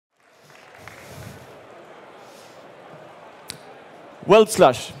Well,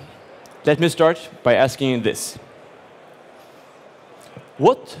 Slush, let me start by asking you this.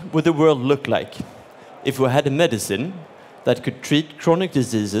 What would the world look like if we had a medicine that could treat chronic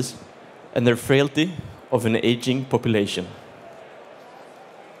diseases and the frailty of an aging population?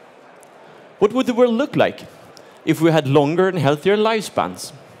 What would the world look like if we had longer and healthier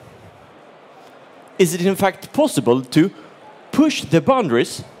lifespans? Is it in fact possible to push the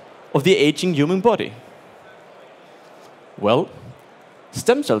boundaries of the aging human body? Well,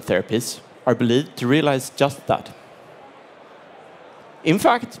 stem cell therapies are believed to realize just that. In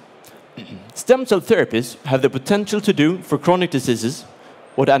fact, stem cell therapies have the potential to do for chronic diseases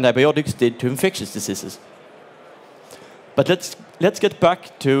what antibiotics did to infectious diseases. But let's get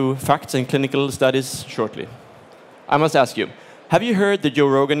back to facts and clinical studies shortly. I must ask you, have you heard the Joe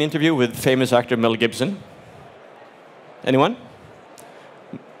Rogan interview with famous actor Mel Gibson? Anyone?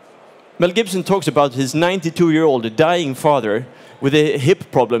 Mel Gibson talks about his 92-year-old dying father with a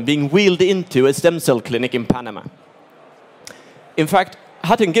hip problem being wheeled into a stem cell clinic in Panama. In fact,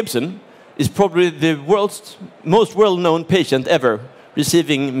 Hutton Gibson is probably the world's most well-known patient ever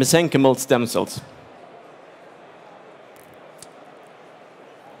receiving mesenchymal stem cells.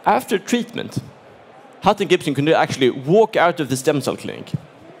 After treatment, Hutton Gibson could actually walk out of the stem cell clinic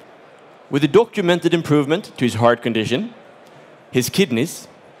with a documented improvement to his heart condition, his kidneys,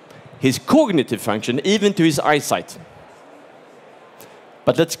 his cognitive function, even to his eyesight.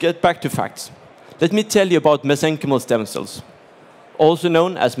 But let's get back to facts. Let me tell you about mesenchymal stem cells, also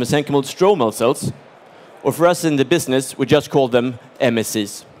known as mesenchymal stromal cells, or for us in the business, we just call them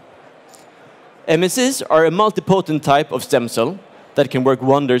MSCs. MSCs are a multipotent type of stem cell that can work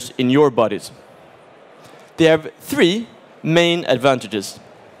wonders in your bodies. They have three main advantages.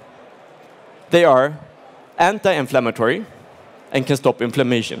 They are anti-inflammatory and can stop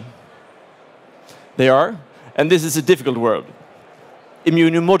inflammation. They are, and this is a difficult word,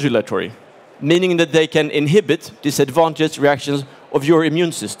 immunomodulatory, meaning that they can inhibit disadvantaged reactions of your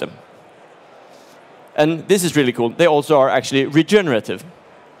immune system. And this is really cool. They also are actually regenerative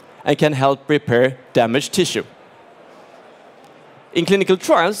and can help repair damaged tissue. In clinical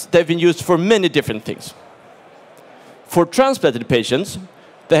trials, they've been used for many different things. For transplanted patients,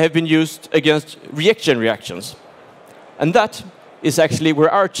 they have been used against rejection reactions. And that is actually where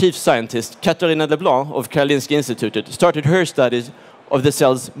our chief scientist, Katarina Leblanc of Karolinska Institutet, started her studies of the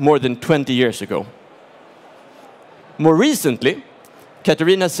cells more than 20 years ago. More recently,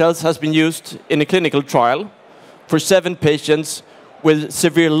 Katarina's cells has been used in a clinical trial for 7 patients with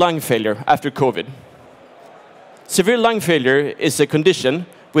severe lung failure after COVID. Severe lung failure is a condition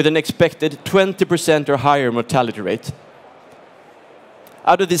with an expected 20% or higher mortality rate.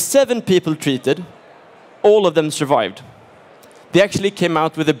 Out of the 7 people treated, all of them survived. They actually came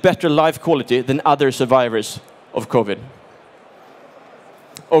out with a better life quality than other survivors of COVID.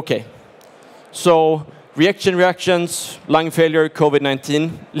 Okay, so reactions, lung failure,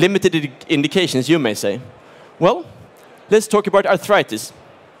 COVID-19, limited indications, you may say. Well, let's talk about arthritis,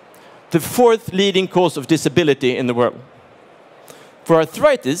 the 4th leading cause of disability in the world. For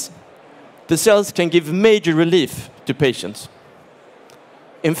arthritis, the cells can give major relief to patients.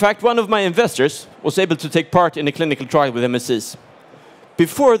 In fact, one of my investors was able to take part in a clinical trial with MSCs.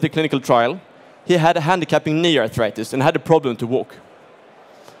 Before the clinical trial, he had a handicapping knee arthritis and had a problem to walk.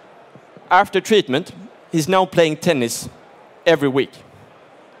 After treatment, he's now playing tennis every week.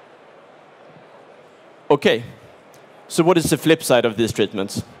 Okay, so what is the flip side of these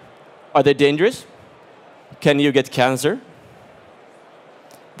treatments? Are they dangerous? Can you get cancer?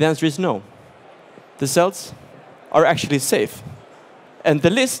 The answer is no. The cells are actually safe. And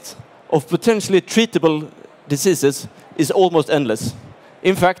the list of potentially treatable diseases is almost endless.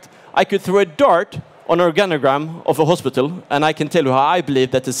 In fact, I could throw a dart on an organogram of a hospital, and I can tell you how I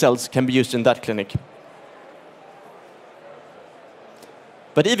believe that the cells can be used in that clinic.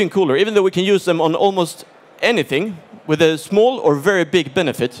 But even cooler, even though we can use them on almost anything, with a small or very big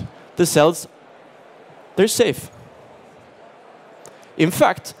benefit, the cells, they're safe. In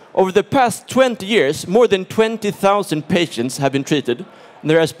fact, over the past 20 years, more than 20,000 patients have been treated, and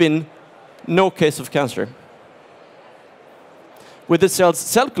there has been no case of cancer. With the cells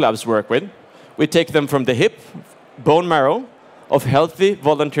Cellcolabs work with, we take them from the hip, bone marrow, of healthy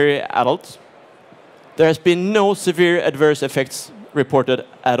voluntary adults. There has been no severe adverse effects reported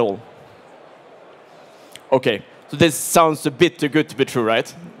at all. Okay, so this sounds a bit too good to be true, right?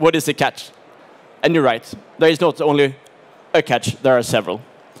 What is the catch? And you're right, there is not only a catch, there are several.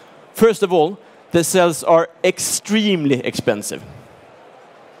 First of all, the cells are extremely expensive.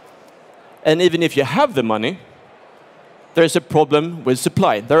 And even if you have the money, there's a problem with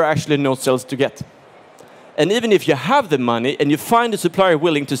supply. There are actually no cells to get. And even if you have the money and you find a supplier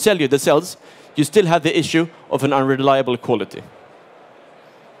willing to sell you the cells, you still have the issue of an unreliable quality.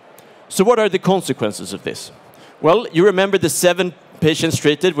 So what are the consequences of this? Well, you remember the 7 patients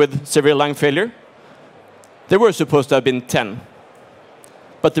treated with severe lung failure? There were supposed to have been 10.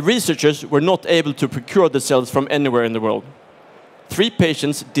 But the researchers were not able to procure the cells from anywhere in the world. 3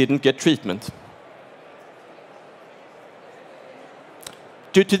 patients didn't get treatment.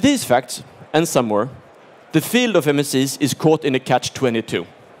 Due to these facts, and some more, the field of MSCs is caught in a catch-22.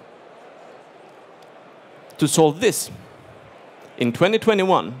 To solve this, in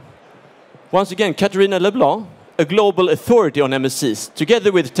 2021, once again, Katarina Leblanc, a global authority on MSCs,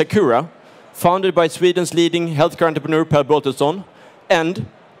 together with Takura, founded by Sweden's leading healthcare entrepreneur Per Boltesson, and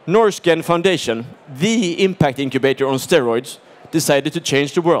Norsken Foundation, the impact incubator on steroids, decided to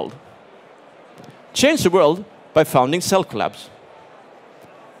change the world. Change the world by founding Cellcolabs.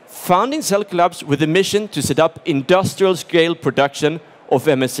 Founding Cellcolabs with a mission to set up industrial-scale production of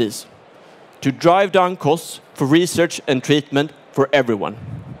MSCs, to drive down costs for research and treatment for everyone.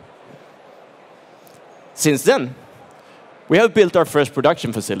 Since then, we have built our first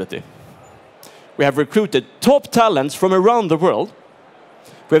production facility. We have recruited top talents from around the world.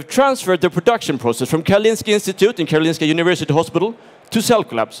 We have transferred the production process from Karolinska Institute and Karolinska University Hospital to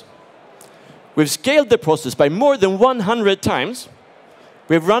Cellcolabs. We've scaled the process by more than 100 times.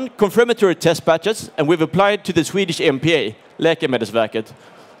 We've run confirmatory test batches, and we've applied to the Swedish MPA, Läkemedelsverket,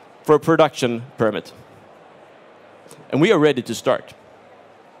 for a production permit. And we are ready to start.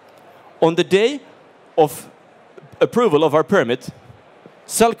 On the day of approval of our permit,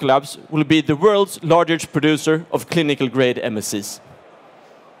 Cellcolabs will be the world's largest producer of clinical-grade MSCs.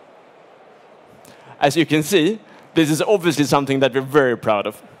 As you can see, this is obviously something that we're very proud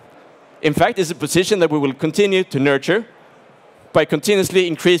of. In fact, it's a position that we will continue to nurture by continuously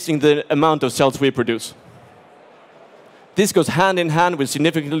increasing the amount of cells we produce. This goes hand in hand with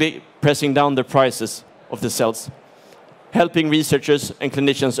significantly pressing down the prices of the cells, helping researchers and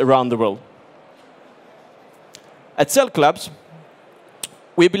clinicians around the world. At Cellcolabs,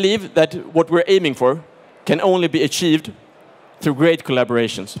 we believe that what we're aiming for can only be achieved through great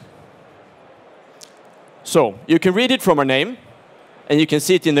collaborations. So, you can read it from our name, and you can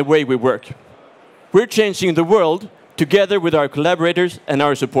see it in the way we work. We're changing the world together with our collaborators and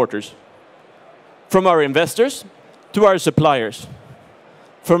our supporters. From our investors to our suppliers,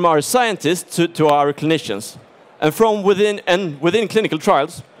 from our scientists to our clinicians, and from within clinical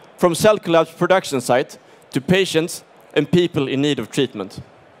trials, from Cellcolabs production site to patients and people in need of treatment.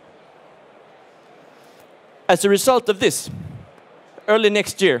 As a result of this, early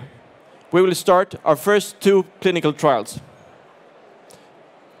next year, we will start our first 2 clinical trials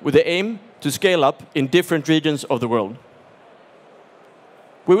with the aim to scale up in different regions of the world.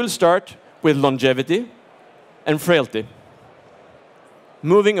 We will start with longevity and frailty,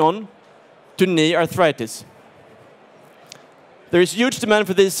 moving on to knee arthritis. There is huge demand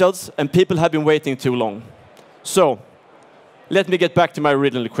for these cells, and people have been waiting too long. So, let me get back to my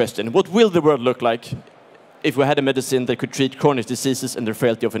original question. What will the world look like if we had a medicine that could treat chronic diseases and the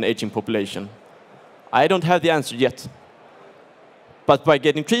frailty of an aging population? I don't have the answer yet. But by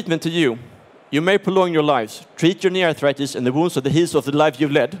getting treatment to you, you may prolong your lives, treat your knee arthritis and the wounds of the heels of the life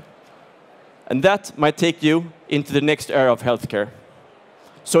you've led, and that might take you into the next era of healthcare.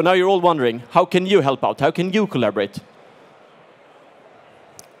 So now you're all wondering, how can you help out? How can you collaborate?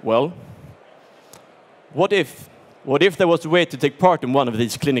 Well, what if there was a way to take part in one of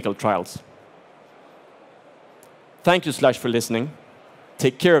these clinical trials? Thank you, Slush, for listening.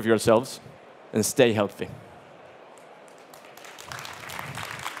 Take care of yourselves and stay healthy.